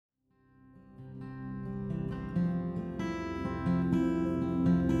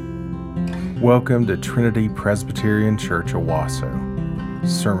Welcome to Trinity Presbyterian Church Owasso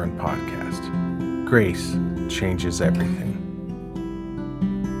Sermon Podcast. Grace changes everything.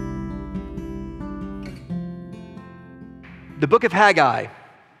 The book of Haggai.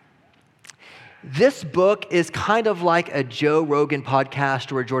 This book is kind of like a Joe Rogan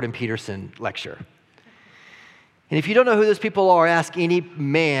podcast or a Jordan Peterson lecture. And if you don't know who those people are, ask any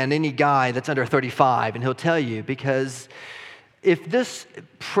man, any guy that's under 35, and he'll tell you, because if this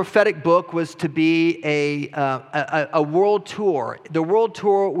prophetic book was to be a world tour, the world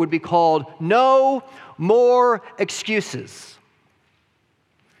tour would be called No More Excuses,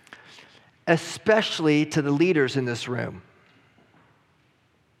 especially to the leaders in this room,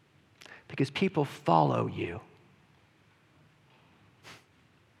 because people follow you.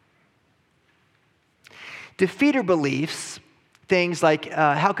 Defeater beliefs, things like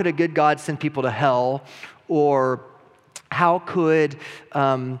how could a good God send people to hell, or how could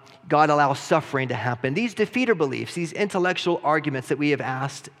God allow suffering to happen? These defeater beliefs, these intellectual arguments that we have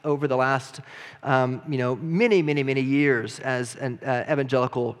asked over the last, many years as an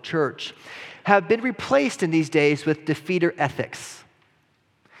evangelical church, have been replaced in these days with defeater ethics.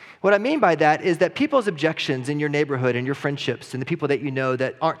 What I mean by that is that people's objections in your neighborhood and your friendships and the people that you know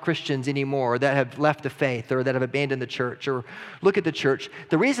that aren't Christians anymore, or that have left the faith or that have abandoned the church or look at the church,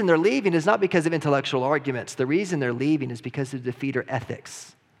 the reason they're leaving is not because of intellectual arguments. The reason they're leaving is because of defeater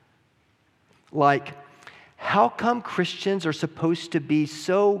ethics. Like, how come Christians are supposed to be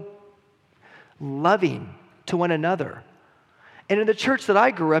so loving to one another? And in the church that I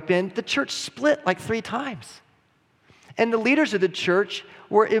grew up in, the church split like 3 times. And the leaders of the church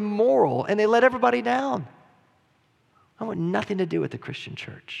were immoral, and they let everybody down. I want nothing to do with the Christian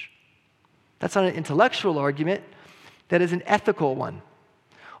church. That's not an intellectual argument. That is an ethical one.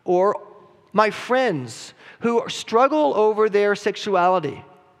 Or my friends who struggle over their sexuality,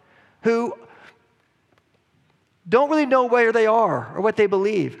 who don't really know where they are or what they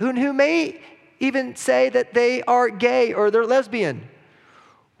believe, who may even say that they are gay or they're lesbian.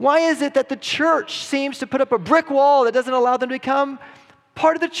 Why is it that the church seems to put up a brick wall that doesn't allow them to become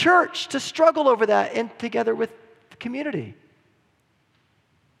part of the church, to struggle over that and together with the community?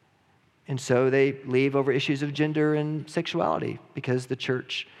 And so they leave over issues of gender and sexuality because the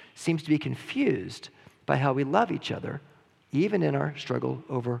church seems to be confused by how we love each other, even in our struggle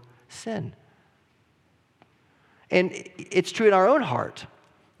over sin. And it's true in our own heart.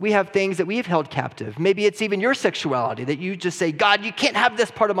 We have things that we've held captive. Maybe it's even your sexuality that you just say, God, you can't have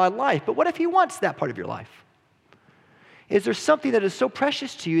this part of my life. But what if he wants that part of your life? Is there something that is so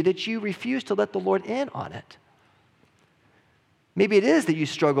precious to you that you refuse to let the Lord in on it? Maybe it is that you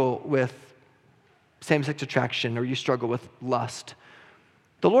struggle with same-sex attraction, or you struggle with lust.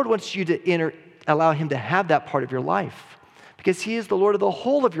 The Lord wants you to allow him to have that part of your life, because he is the Lord of the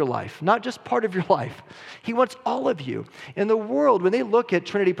whole of your life, not just part of your life. He wants all of you. In the world, when they look at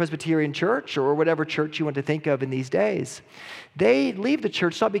Trinity Presbyterian Church or whatever church you want to think of in these days, they leave the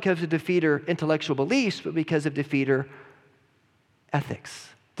church not because of defeater intellectual beliefs, but because of defeater ethics.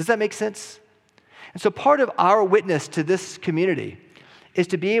 Does that make sense? And so part of our witness to this community is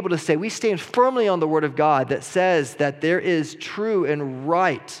to be able to say we stand firmly on the Word of God that says that there is true and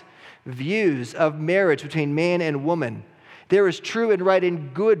right views of marriage between man and woman. There is true and right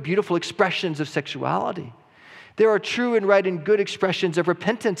and good, beautiful expressions of sexuality. There are true and right and good expressions of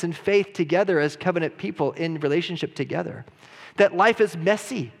repentance and faith together as covenant people in relationship together. That life is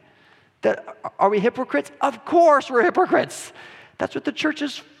messy. Are we hypocrites? Of course we're hypocrites. That's what the church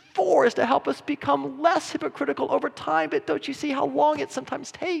is for, is to help us become less hypocritical over time. But don't you see how long it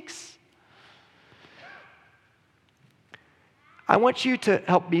sometimes takes? I want you to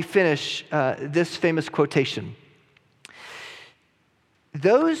help me finish this famous quotation.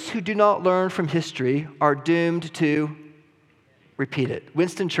 Those who do not learn from history are doomed to repeat it.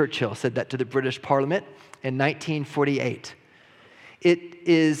 Winston Churchill said that to the British Parliament in 1948.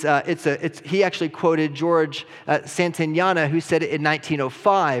 He actually quoted George Santayana, who said it in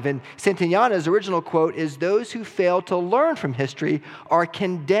 1905. And Santayana's original quote is, "Those who fail to learn from history are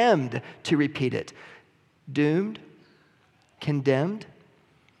condemned to repeat it." Doomed, condemned.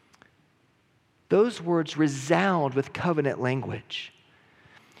 Those words resound with covenant language.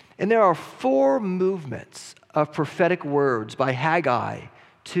 And there are 4 movements of prophetic words by Haggai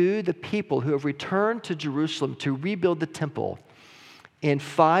to the people who have returned to Jerusalem to rebuild the temple in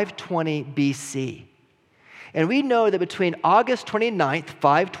 520 BC. And we know that between August 29th,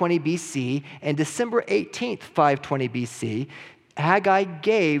 520 BC, and December 18th, 520 BC, Haggai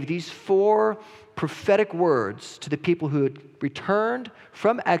gave these 4 prophetic words to the people who had returned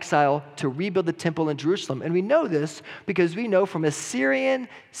from exile to rebuild the temple in Jerusalem. And we know this because we know from Assyrian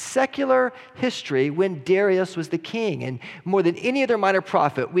secular history when Darius was the king. And more than any other minor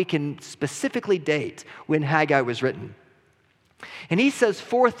prophet, we can specifically date when Haggai was written. And he says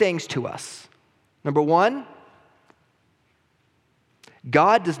 4 things to us. Number 1,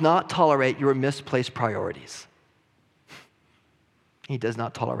 God does not tolerate your misplaced priorities. He does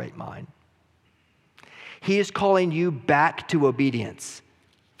not tolerate mine. He is calling you back to obedience,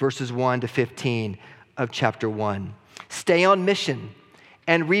 verses 1 to 15 of chapter 1. Stay on mission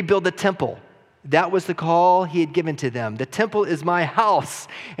and rebuild the temple. That was the call he had given to them. The temple is my house,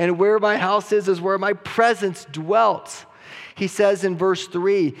 and where my house is where my presence dwelt. He says in verse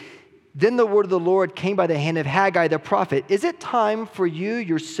 3, then the word of the Lord came by the hand of Haggai the prophet. Is it time for you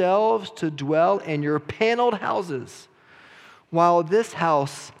yourselves to dwell in your paneled houses while this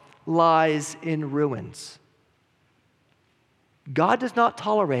house lies in ruins? God does not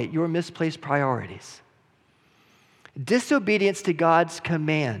tolerate your misplaced priorities. Disobedience to God's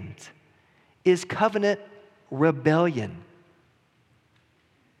command is covenant rebellion.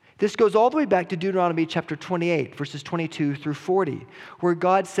 This goes all the way back to Deuteronomy chapter 28, verses 22 through 40, where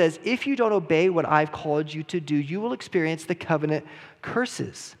God says, if you don't obey what I've called you to do, you will experience the covenant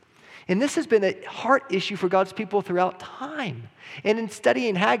curses. And this has been a heart issue for God's people throughout time. And in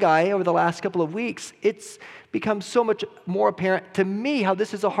studying Haggai over the last couple of weeks, it's become so much more apparent to me how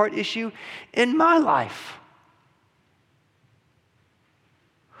this is a heart issue in my life.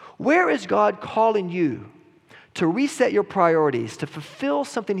 Where is God calling you to reset your priorities, to fulfill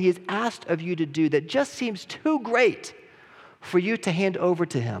something he has asked of you to do that just seems too great for you to hand over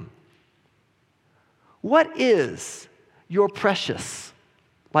to him? What is your precious?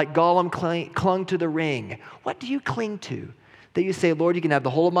 Like Gollum clung to the ring. What do you cling to that you say, Lord, you can have the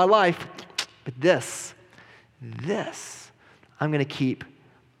whole of my life, but this, I'm going to keep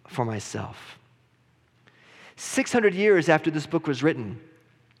for myself. 600 years after this book was written,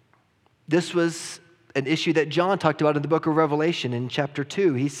 this was an issue that John talked about in the book of Revelation in chapter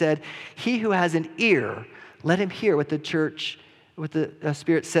 2. He said, he who has an ear, let him hear what the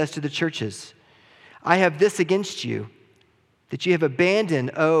Spirit says to the churches. I have this against you, that you have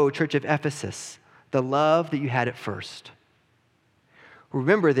abandoned, O church of Ephesus, the love that you had at first.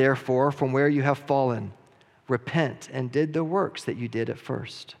 Remember, therefore, from where you have fallen, repent and did the works that you did at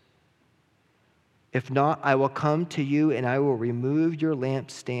first. If not, I will come to you and I will remove your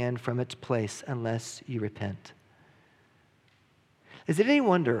lampstand from its place unless you repent. Is it any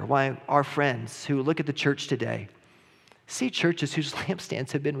wonder why our friends who look at the church today see churches whose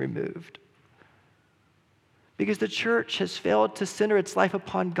lampstands have been removed? Because the church has failed to center its life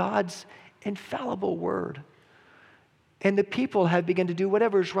upon God's infallible word. And the people have begun to do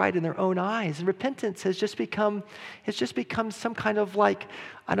whatever is right in their own eyes. And repentance has just become some kind of like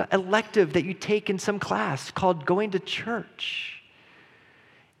an elective that you take in some class called going to church.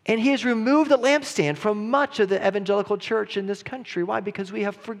 And he has removed the lampstand from much of the evangelical church in this country. Why? Because we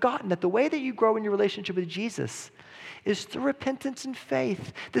have forgotten that the way that you grow in your relationship with Jesus is through repentance and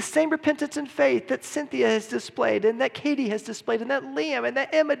faith. The same repentance and faith that Cynthia has displayed and that Katie has displayed and that Liam and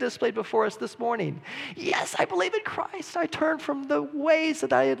that Emma displayed before us this morning. Yes, I believe in Christ. I turn from the ways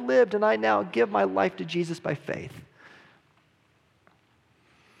that I had lived and I now give my life to Jesus by faith.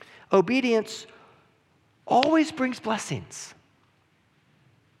 Obedience always brings blessings.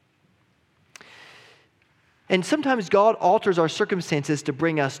 And sometimes God alters our circumstances to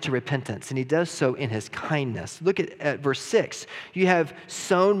bring us to repentance, and he does so in his kindness. Look at verse 6. You have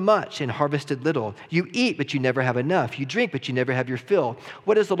sown much and harvested little. You eat, but you never have enough. You drink, but you never have your fill.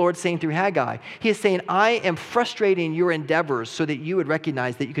 What is the Lord saying through Haggai? He is saying, I am frustrating your endeavors so that you would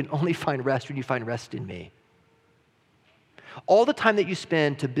recognize that you can only find rest when you find rest in me. All the time that you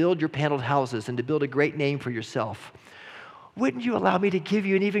spend to build your paneled houses and to build a great name for yourself, wouldn't you allow me to give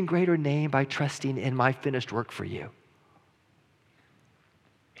you an even greater name by trusting in my finished work for you?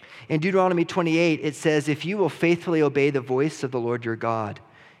 In Deuteronomy 28, it says, if you will faithfully obey the voice of the Lord your God,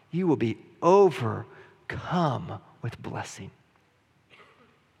 you will be overcome with blessing.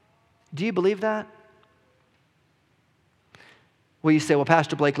 Do you believe that? Well, you say, well,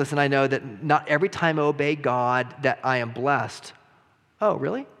 Pastor Blake, listen, I know that not every time I obey God that I am blessed. Oh,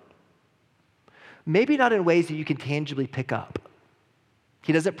 really? Maybe not in ways that you can tangibly pick up.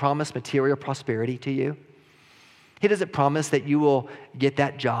 He doesn't promise material prosperity to you. He doesn't promise that you will get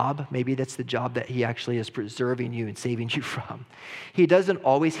that job. Maybe that's the job that he actually is preserving you and saving you from. He doesn't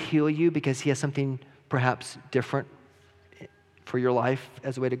always heal you because he has something perhaps different for your life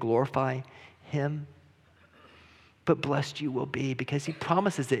as a way to glorify him. but blessed you will be, because he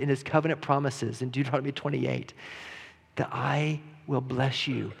promises it in his covenant promises in Deuteronomy 28, that I will bless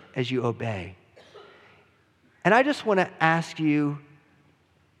you as you obey. And I just want to ask you,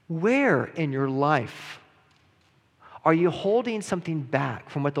 where in your life are you holding something back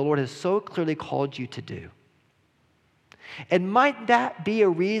from what the Lord has so clearly called you to do? And might that be a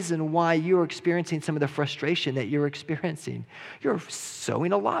reason why you're experiencing some of the frustration that you're experiencing? You're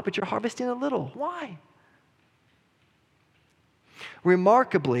sowing a lot, but you're harvesting a little. Why?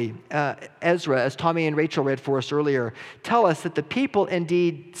 Remarkably, Ezra, as Tommy and Rachel read for us earlier, tell us that the people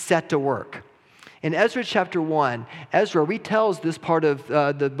indeed set to work. In Ezra chapter 1, Ezra retells this part of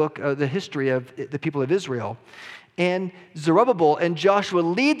the book, the history of the people of Israel. And Zerubbabel and Joshua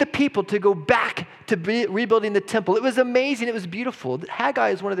lead the people to go back to rebuilding the temple. It was amazing. It was beautiful. Haggai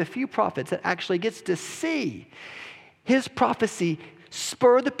is one of the few prophets that actually gets to see his prophecy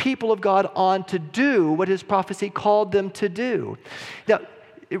spur the people of God on to do what his prophecy called them to do. Now,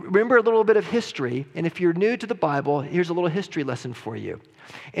 remember a little bit of history, and if you're new to the Bible, here's a little history lesson for you.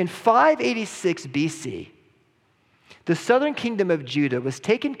 In 586 BC, the southern kingdom of Judah was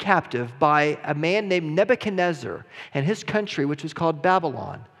taken captive by a man named Nebuchadnezzar and his country, which was called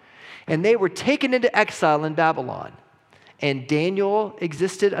Babylon. And they were taken into exile in Babylon. And Daniel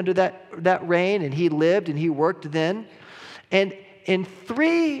existed under that reign, and he lived and he worked then. And in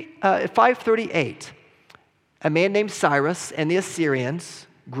 538, a man named Cyrus and the Assyrians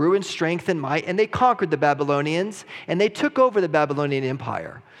grew in strength and might, and they conquered the Babylonians, and they took over the Babylonian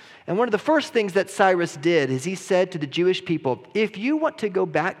Empire. And one of the first things that Cyrus did is he said to the Jewish people, if you want to go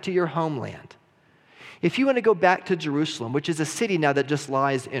back to your homeland, if you want to go back to Jerusalem, which is a city now that just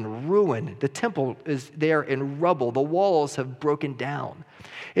lies in ruin, the temple is there in rubble, the walls have broken down.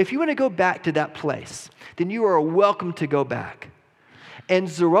 If you want to go back to that place, then you are welcome to go back. And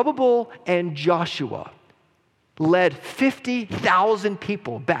Zerubbabel and Joshua led 50,000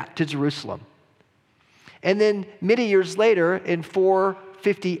 people back to Jerusalem. And then many years later, in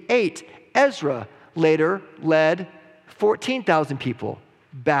 458, Ezra later led 14,000 people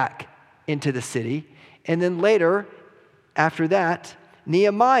back into the city. And then later, after that,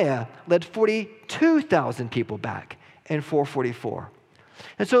 Nehemiah led 42,000 people back in 444.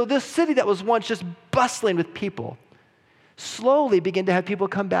 And so this city that was once just bustling with people slowly began to have people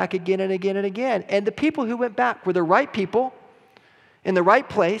come back again and again and again. And the people who went back were the right people in the right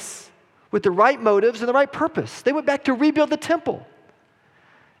place with the right motives and the right purpose. They went back to rebuild the temple.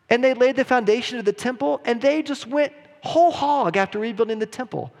 And they laid the foundation of the temple, and they just went whole hog after rebuilding the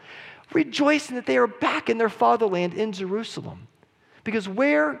temple, rejoicing that they are back in their fatherland in Jerusalem. Because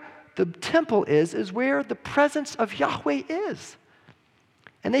where the temple is where the presence of Yahweh is.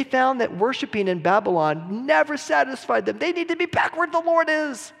 And they found that worshiping in Babylon never satisfied them. They need to be back where the Lord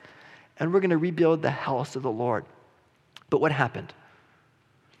is. And we're going to rebuild the house of the Lord. But what happened?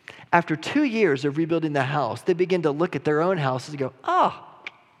 After 2 years of rebuilding the house, they begin to look at their own houses and go,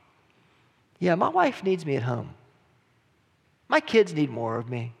 yeah, my wife needs me at home. My kids need more of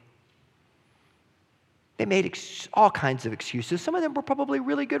me. They made all kinds of excuses. Some of them were probably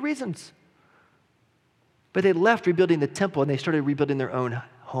really good reasons. But they left rebuilding the temple and they started rebuilding their own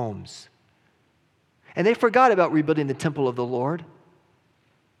homes. And they forgot about rebuilding the temple of the Lord.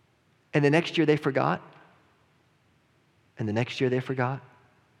 And the next year they forgot. And the next year they forgot.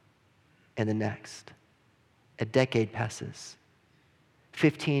 And the next. A decade passes.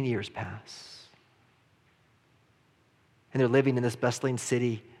 15 years pass. And they're living in this bustling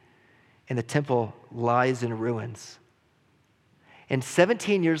city, and the temple lies in ruins. And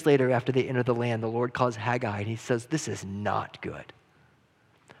 17 years later, after they enter the land, the Lord calls Haggai, and he says, this is not good.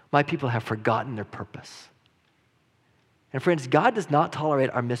 My people have forgotten their purpose. And friends, God does not tolerate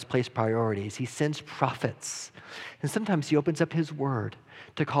our misplaced priorities. He sends prophets. And sometimes he opens up his word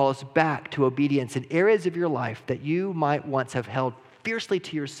to call us back to obedience in areas of your life that you might once have held fiercely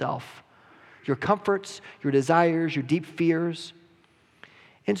to yourself. Your comforts, your desires, your deep fears.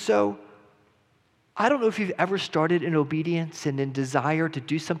 And so, I don't know if you've ever started in obedience and in desire to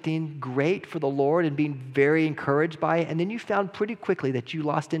do something great for the Lord and being very encouraged by it, and then you found pretty quickly that you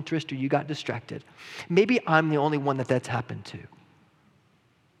lost interest or you got distracted. Maybe I'm the only one that's happened to.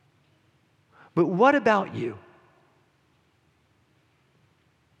 But what about you?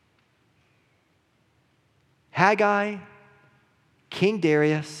 Haggai, King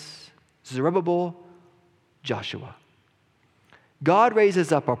Darius, Zerubbabel, Joshua. God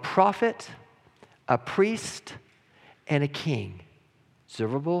raises up a prophet, a priest, and a king.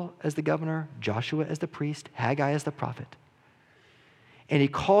 Zerubbabel as the governor, Joshua as the priest, Haggai as the prophet. And he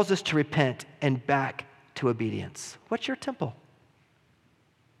calls us to repent and back to obedience. What's your temple?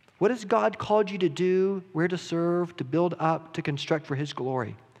 What has God called you to do, where to serve, to build up, to construct for his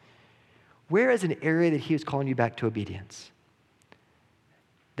glory? Where is an area that he is calling you back to obedience?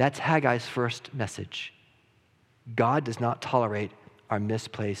 That's Haggai's first message. God does not tolerate our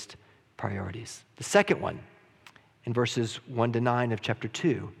misplaced priorities. The second one, in verses 1-9 of chapter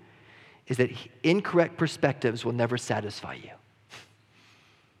 2, is that incorrect perspectives will never satisfy you.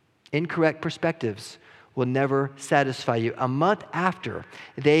 Incorrect perspectives will never satisfy you. A month after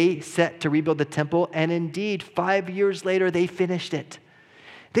they set to rebuild the temple, and indeed 5 years later, they finished it.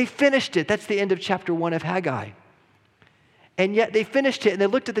 They finished it. That's the end of chapter 1 of Haggai. And yet they finished it, and they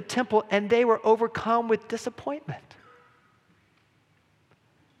looked at the temple, and they were overcome with disappointment.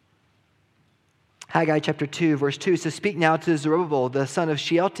 Haggai chapter 2, verse 2 says, "Speak now to Zerubbabel, the son of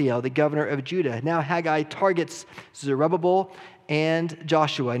Shealtiel, the governor of Judah." Now Haggai targets Zerubbabel and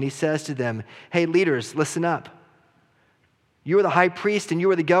Joshua, and he says to them, "Hey, leaders, listen up. You are the high priest, and you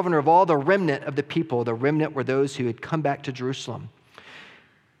are the governor of all the remnant of the people." The remnant were those who had come back to Jerusalem.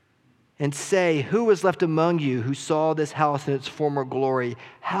 "And say, who was left among you who saw this house in its former glory?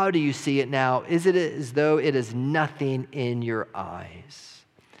 How do you see it now? Is it as though it is nothing in your eyes?"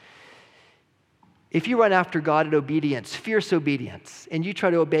 If you run after God in obedience, fierce obedience, and you try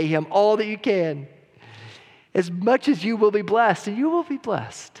to obey him all that you can, as much as you will be blessed, and you will be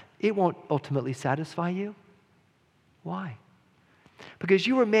blessed, it won't ultimately satisfy you. Why? Because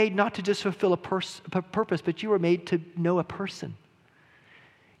you were made not to just fulfill a purpose, but you were made to know a person.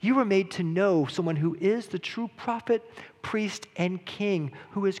 You were made to know someone who is the true prophet, priest, and king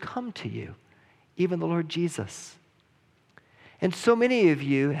who has come to you, even the Lord Jesus. And so many of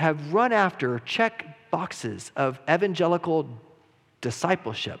you have run after check boxes of evangelical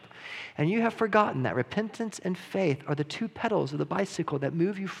discipleship, and you have forgotten that repentance and faith are the two pedals of the bicycle that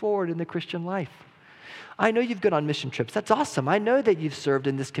move you forward in the Christian life. I know you've gone on mission trips. That's awesome. I know that you've served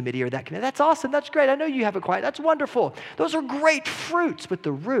in this committee or that committee. That's awesome. That's great. I know you have it quiet. That's wonderful. Those are great fruits, but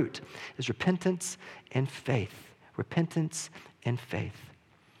the root is repentance and faith. Repentance and faith.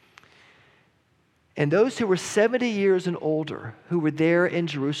 And those who were 70 years and older, who were there in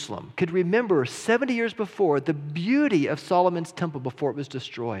Jerusalem, could remember 70 years before the beauty of Solomon's temple before it was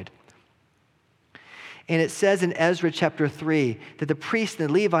destroyed. And it says in Ezra chapter 3 that the priests and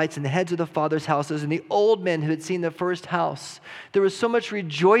the Levites and the heads of the fathers' houses and the old men who had seen the first house, there was so much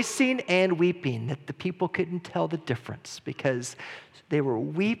rejoicing and weeping that the people couldn't tell the difference, because they were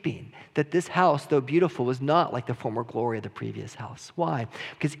weeping that this house, though beautiful, was not like the former glory of the previous house. Why?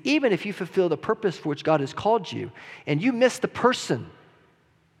 Because even if you fulfill the purpose for which God has called you, and you miss the person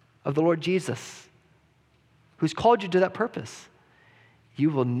of the Lord Jesus, who's called you to that purpose, you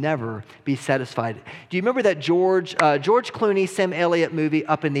will never be satisfied. Do you remember that George Clooney, Sam Elliott movie,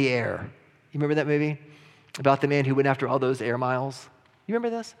 Up in the Air? You remember that movie? About the man who went after all those air miles? You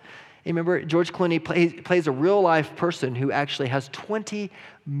remember this? You remember George Clooney plays a real-life person who actually has 20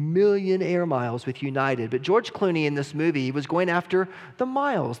 million air miles with United. But George Clooney in this movie was going after the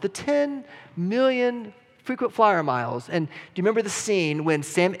miles, the 10 million frequent flyer miles. And do you remember the scene when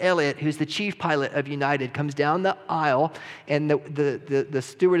Sam Elliott, who's the chief pilot of United, comes down the aisle and the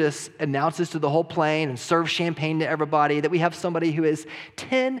stewardess announces to the whole plane and serves champagne to everybody that we have somebody who is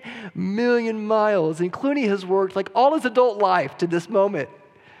 10 million miles. And Clooney has worked like all his adult life to this moment.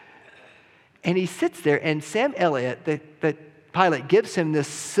 And he sits there, and Sam Elliott, the pilot, gives him this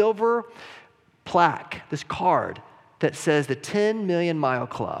silver plaque, this card that says the 10 Million Mile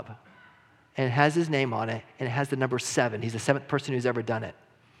Club. And it has his name on it, and it has the number 7. He's the 7th person who's ever done it.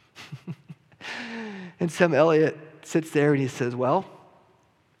 And Sam Elliott sits there, and he says, "Well,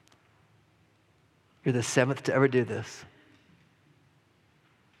 you're the 7th to ever do this."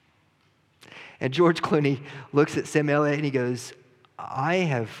 And George Clooney looks at Sam Elliott, and he goes, "I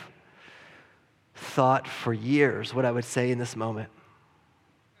have thought for years what I would say in this moment.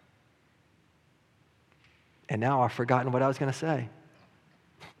 And now I've forgotten what I was going to say."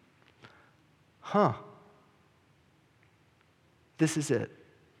 This is it.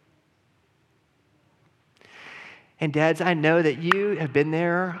 And dads, I know that you have been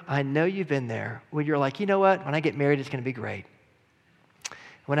there. I know you've been there when you're like, you know what? When I get married, it's going to be great.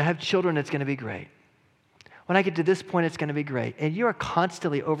 When I have children, it's going to be great. When I get to this point, it's going to be great. And you are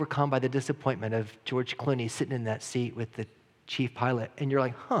constantly overcome by the disappointment of George Clooney sitting in that seat with the chief pilot. And you're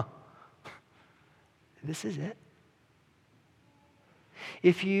like, this is it.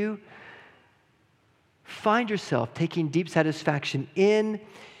 If you find yourself taking deep satisfaction in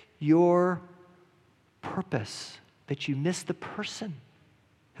your purpose, but you miss the person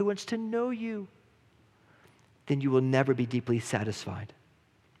who wants to know you, then you will never be deeply satisfied.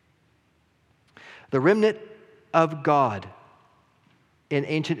 The remnant of God in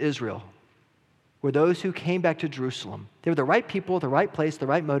ancient Israel were those who came back to Jerusalem. They were the right people, the right place, the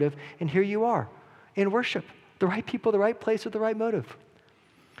right motive, and here you are in worship. The right people, the right place with the right motive.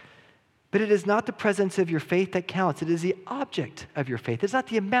 But it is not the presence of your faith that counts. It is the object of your faith. It's not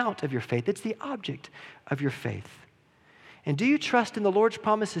the amount of your faith. It's the object of your faith. And do you trust in the Lord's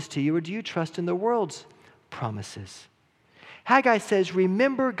promises to you, or do you trust in the world's promises? Haggai says,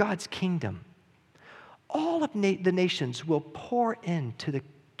 remember God's kingdom. All of the nations will pour into the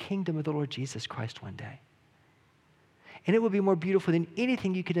kingdom of the Lord Jesus Christ one day. And it will be more beautiful than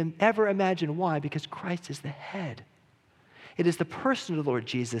anything you could ever imagine. Why? Because Christ is the head. It is the person of the Lord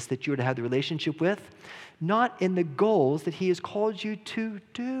Jesus that you are to have the relationship with, not in the goals that he has called you to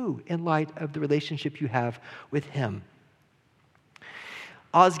do in light of the relationship you have with him.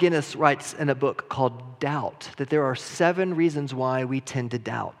 Os Guinness writes in a book called Doubt that there are 7 reasons why we tend to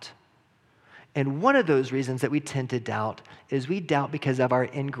doubt. And one of those reasons that we tend to doubt is we doubt because of our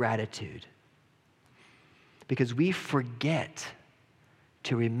ingratitude. Because we forget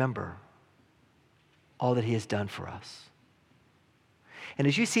to remember all that he has done for us. And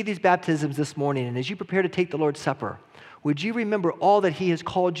as you see these baptisms this morning, and as you prepare to take the Lord's Supper, would you remember all that he has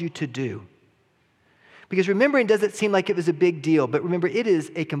called you to do? Because remembering doesn't seem like it was a big deal, but remember, it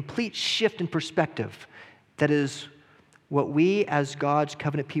is a complete shift in perspective. That is what we as God's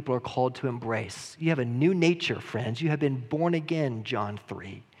covenant people are called to embrace. You have a new nature, friends. You have been born again, John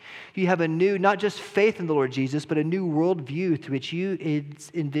 3. You have a new, not just faith in the Lord Jesus, but a new worldview through which you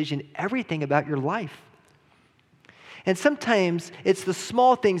envision everything about your life. And sometimes it's the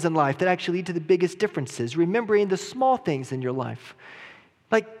small things in life that actually lead to the biggest differences, remembering the small things in your life.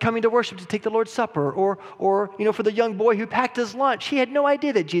 Like coming to worship to take the Lord's Supper, or for the young boy who packed his lunch, he had no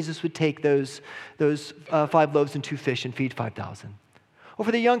idea that Jesus would take those 5 loaves and 2 fish and feed 5,000. Or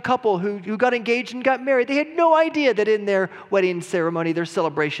for the young couple who got engaged and got married, they had no idea that in their wedding ceremony, their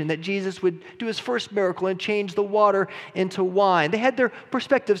celebration, that Jesus would do his first miracle and change the water into wine. They had their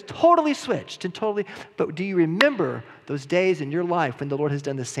perspectives totally switched but do you remember those days in your life when the Lord has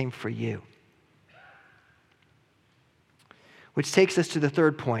done the same for you? Which takes us to the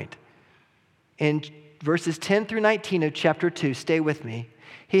third point. In verses 10 through 19 of chapter 2, stay with me,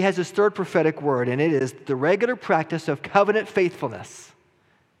 he has his third prophetic word, and it is the regular practice of covenant faithfulness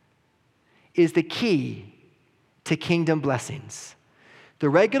is the key to kingdom blessings. The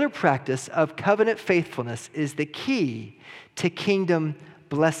regular practice of covenant faithfulness is the key to kingdom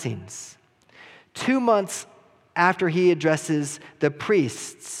blessings. 2 months after he addresses the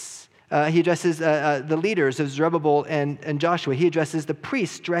priests, he addresses the leaders of Zerubbabel and Joshua. He addresses the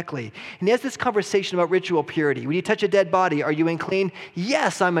priests directly. And he has this conversation about ritual purity. When you touch a dead body, are you unclean?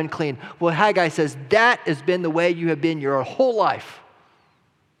 Yes, I'm unclean. Well, Haggai says, that has been the way you have been your whole life.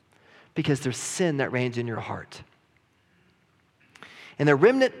 Because there's sin that reigns in your heart. And the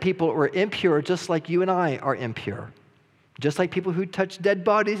remnant people were impure just like you and I are impure. Just like people who touched dead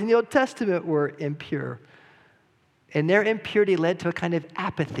bodies in the Old Testament were impure. And their impurity led to a kind of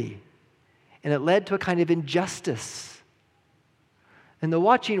apathy. And it led to a kind of injustice. And the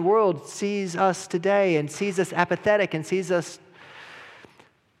watching world sees us today and sees us apathetic and sees us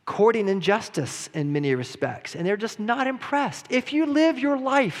courting injustice in many respects. And they're just not impressed. If you live your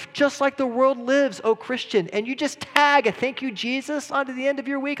life just like the world lives, oh Christian, and you just tag a thank you, Jesus, onto the end of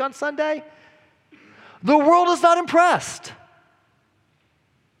your week on Sunday, the world is not impressed.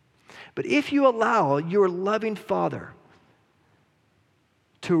 But if you allow your loving Father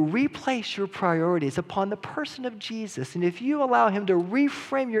to replace your priorities upon the person of Jesus, and if you allow him to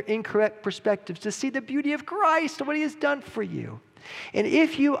reframe your incorrect perspectives to see the beauty of Christ and what he has done for you, and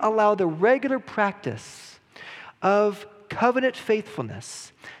if you allow the regular practice of covenant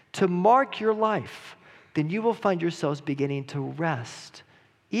faithfulness to mark your life, then you will find yourselves beginning to rest,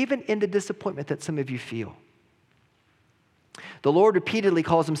 even in the disappointment that some of you feel. The Lord repeatedly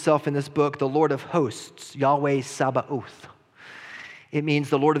calls himself in this book the Lord of hosts, Yahweh Sabaoth. It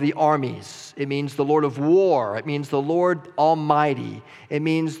means the Lord of the armies. It means the Lord of war. It means the Lord Almighty. It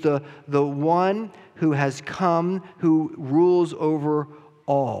means the one who has come, who rules over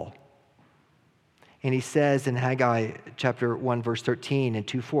all. And he says in Haggai chapter 1, verse 13 and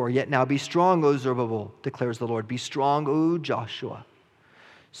 2:4, yet now be strong, O Zerubbabel, declares the Lord. Be strong, O Joshua,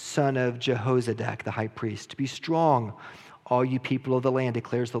 son of Jehozadak, the high priest. Be strong, all you people of the land,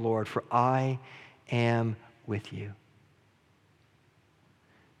 declares the Lord, for I am with you.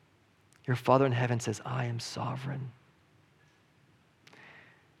 Your Father in heaven says, I am sovereign.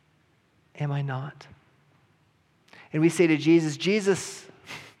 Am I not? And we say to Jesus, Jesus,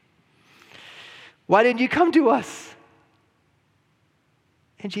 why didn't you come to us?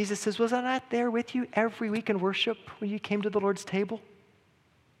 And Jesus says, was I not there with you every week in worship when you came to the Lord's table?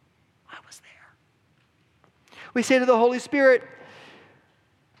 We say to the Holy Spirit,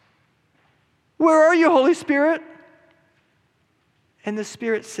 "Where are you, Holy Spirit?" And the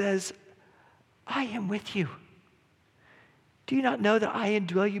Spirit says, "I am with you. Do you not know that I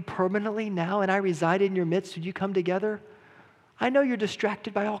indwell you permanently now and I reside in your midst when you come together? I know you're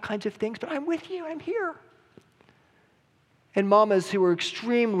distracted by all kinds of things, but I'm with you. I'm here." And mamas who are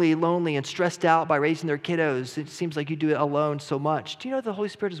extremely lonely and stressed out by raising their kiddos, it seems like you do it alone so much. Do you know the Holy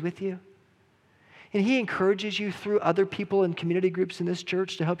Spirit is with you? And He encourages you through other people and community groups in this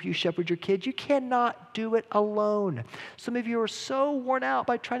church to help you shepherd your kids. You cannot do it alone. Some of you are so worn out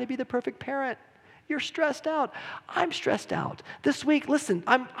by trying to be the perfect parent. You're stressed out. I'm stressed out. This week, listen,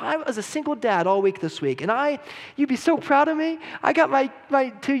 I was a single dad all week this week, and you'd be so proud of me. I got my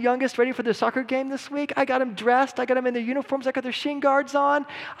two youngest ready for their soccer game this week. I got them dressed. I got them in their uniforms. I got their shin guards on.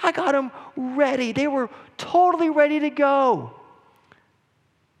 I got them ready. They were totally ready to go.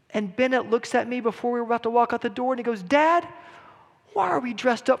 And Bennett looks at me before we were about to walk out the door, and he goes, "Dad, why are we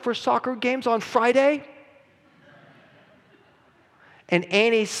dressed up for soccer games on Friday?" And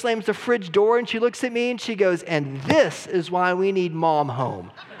Annie slams the fridge door and she looks at me and she goes, "And this is why we need Mom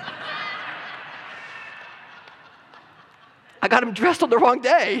home." I got him dressed on the wrong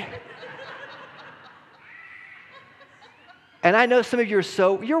day. And I know some of you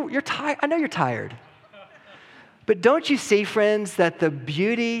are you're tired. I know you're tired. But don't you see, friends, that the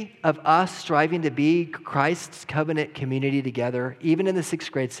beauty of us striving to be Christ's covenant community together, even in the 6th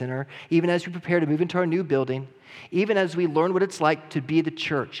grade center, even as we prepare to move into our new building, even as we learn what it's like to be the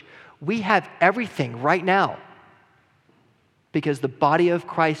church, we have everything right now because the body of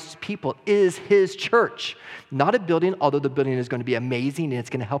Christ's people is His church. Not a building, although the building is going to be amazing and it's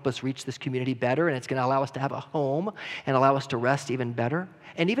going to help us reach this community better and it's going to allow us to have a home and allow us to rest even better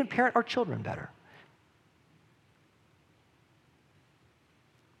and even parent our children better.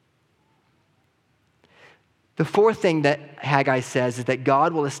 The fourth thing that Haggai says is that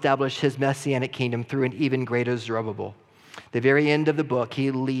God will establish His messianic kingdom through an even greater Zerubbabel. The very end of the book,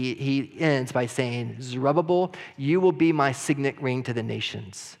 he ends by saying, "Zerubbabel, you will be my signet ring to the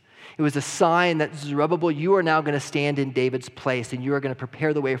nations." It was a sign that Zerubbabel, you are now going to stand in David's place and you are going to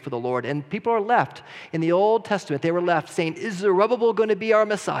prepare the way for the Lord. And people are left. In the Old Testament, they were left saying, "Is Zerubbabel going to be our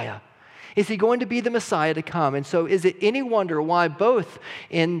Messiah? Is he going to be the Messiah to come?" And so is it any wonder why both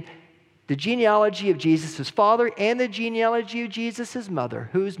in the genealogy of Jesus' father and the genealogy of Jesus' mother,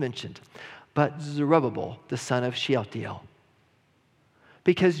 who's mentioned? But Zerubbabel, the son of Shealtiel.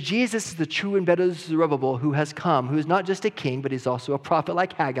 Because Jesus is the true and better Zerubbabel who has come, who is not just a king, but he's also a prophet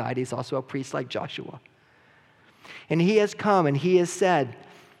like Haggai, he's also a priest like Joshua. And he has come and he has said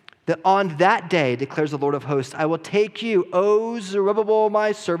that on that day, declares the Lord of hosts, "I will take you, O Zerubbabel,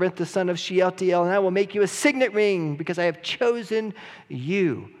 my servant, the son of Shealtiel, and I will make you a signet ring because I have chosen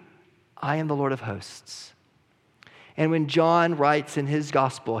you. I am the Lord of hosts." And when John writes in his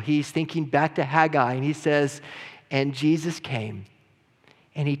gospel, he's thinking back to Haggai and he says, "And Jesus came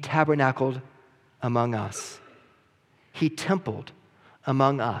and he tabernacled among us. He templed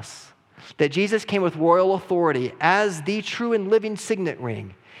among us." That Jesus came with royal authority as the true and living signet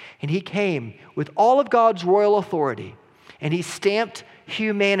ring. And he came with all of God's royal authority. And he stamped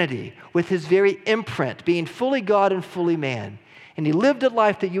humanity with his very imprint, being fully God and fully man. And he lived a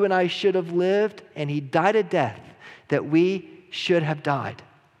life that you and I should have lived, and he died a death that we should have died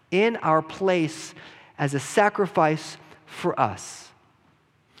in our place as a sacrifice for us.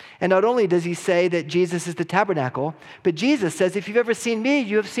 And not only does he say that Jesus is the tabernacle, but Jesus says, "If you've ever seen me,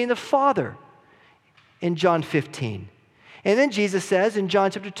 you have seen the Father," in John 15. And then Jesus says in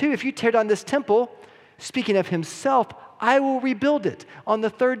John chapter 2, "If you tear down this temple," speaking of himself, "I will rebuild it on the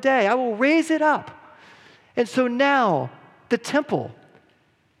third day. I will raise it up." And so now, the temple,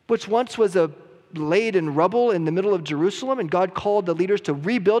 which once was laid in rubble in the middle of Jerusalem, and God called the leaders to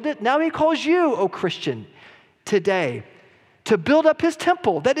rebuild it, now he calls you, O Christian, today, to build up his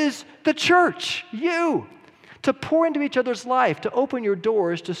temple, that is the church, you, to pour into each other's life, to open your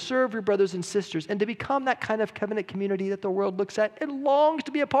doors, to serve your brothers and sisters, and to become that kind of covenant community that the world looks at and longs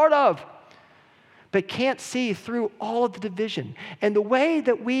to be a part of, but can't see through all of the division. And the way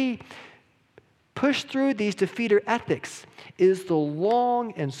that we push through these defeater ethics is the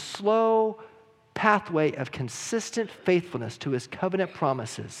long and slow pathway of consistent faithfulness to his covenant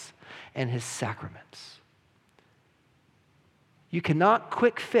promises and his sacraments. You cannot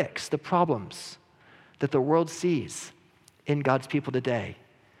quick fix the problems that the world sees in God's people today,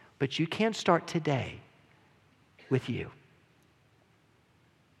 but you can start today with you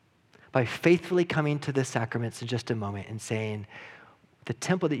by faithfully coming to the sacraments in just a moment and saying, "The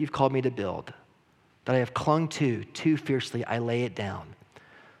temple that you've called me to build, that I have clung to too fiercely, I lay it down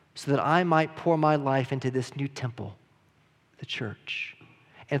so that I might pour my life into this new temple, the church.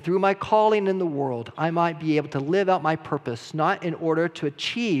 And through my calling in the world, I might be able to live out my purpose, not in order to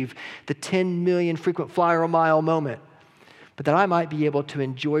achieve the 10 million frequent flyer a mile moment, but that I might be able to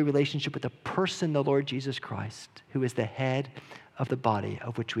enjoy relationship with the person, the Lord Jesus Christ, who is the head of the body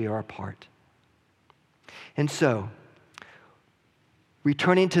of which we are a part. And so,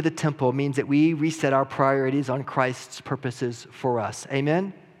 returning to the temple means that we reset our priorities on Christ's purposes for us.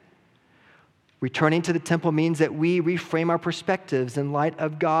 Amen? Returning to the temple means that we reframe our perspectives in light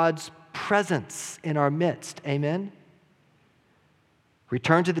of God's presence in our midst. Amen?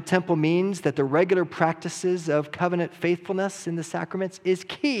 Return to the temple means that the regular practices of covenant faithfulness in the sacraments is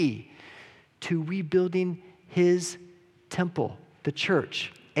key to rebuilding his temple, the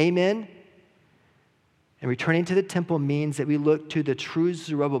church. Amen? And returning to the temple means that we look to the true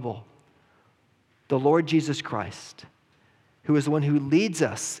Zerubbabel, the Lord Jesus Christ, who is the one who leads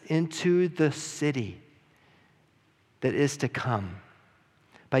us into the city that is to come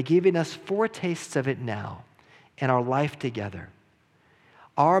by giving us foretastes of it now in our life together.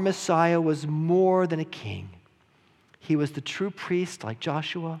 Our Messiah was more than a king. He was the true priest like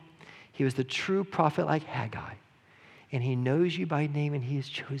Joshua. He was the true prophet like Haggai. And he knows you by name, and he has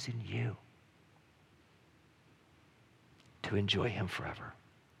chosen you to enjoy him forever.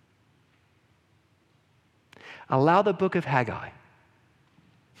 Allow the book of Haggai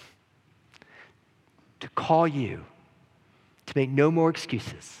to call you to make no more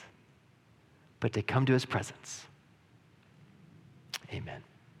excuses, but to come to his presence. Amen.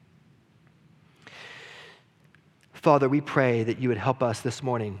 Father, we pray that you would help us this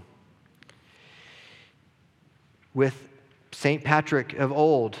morning with St. Patrick of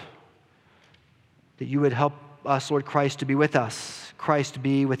old, that you would help us, Lord Christ, to be with us, Christ to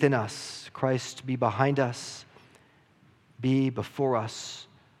be within us, Christ to be behind us, be before us,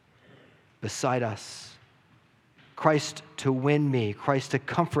 beside us, Christ to win me, Christ to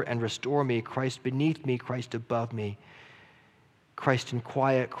comfort and restore me, Christ beneath me, Christ above me, Christ in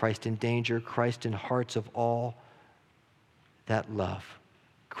quiet, Christ in danger, Christ in hearts of all that love,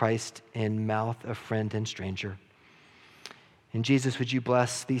 Christ in mouth of friend and stranger. And Jesus, would you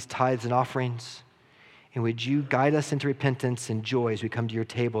bless these tithes and offerings? And would you guide us into repentance and joy as we come to your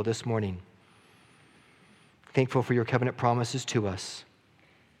table this morning? Thankful for your covenant promises to us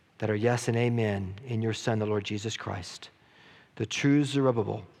that are yes and amen in your Son, the Lord Jesus Christ, the true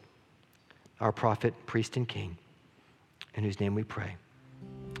Zerubbabel, our prophet, priest, and king, in whose name we pray.